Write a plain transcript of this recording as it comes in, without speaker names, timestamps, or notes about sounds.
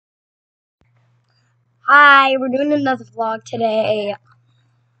Hi, we're doing another vlog today.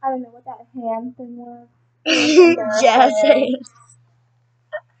 I don't know what that hand thing was. Jesse.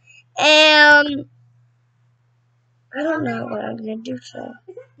 And I don't know what I'm gonna do so.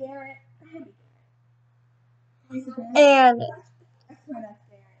 Is that Garrett? And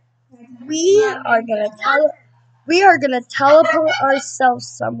we are gonna teleport ourselves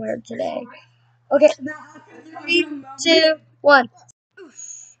somewhere today. Okay. 3, 2, 1.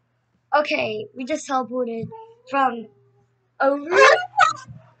 Okay, we just teleported from over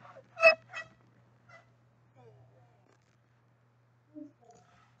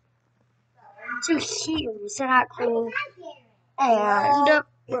to here. Isn't that cool? And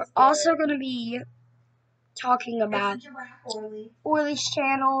we're also going to be talking about Orly's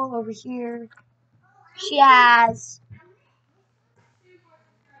channel over here. She has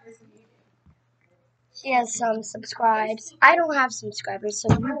some subscribes. I don't have subscribers, so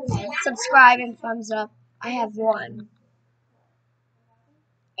you subscribe and thumbs up. I have 1.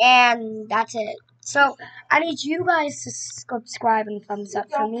 And that's it. So I need you guys to subscribe and thumbs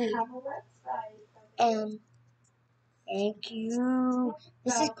up for me. And thank you.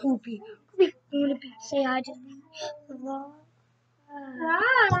 This is Koopy. Koopy, you want to say hi to me?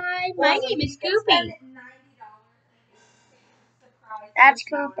 Hi, my name is Goopy. That's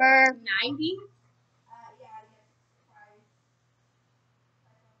Cooper. 90?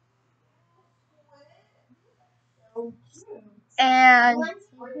 And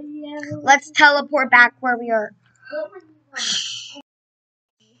let's teleport back where we are.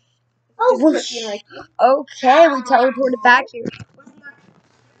 Whoosh. Okay, we teleported back here.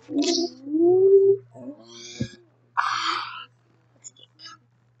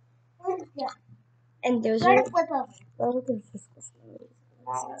 And those are. No,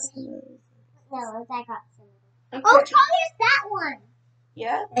 I got some. Oh, Charlie's that one.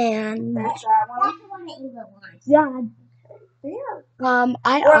 Yeah. And There's that one. That's the one that you would want. yeah. There.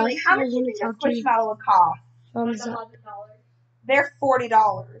 I Orly, how also much do you want think to a talk to you. squishmallow would cost? Thumbs up. They're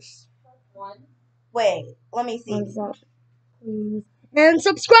 $40. Wait, let me see. Thumbs up. Please. And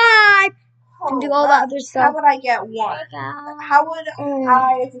subscribe. And do all that other stuff. How would I get one? How would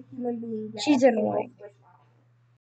I, as a human being, get She's a annoying. single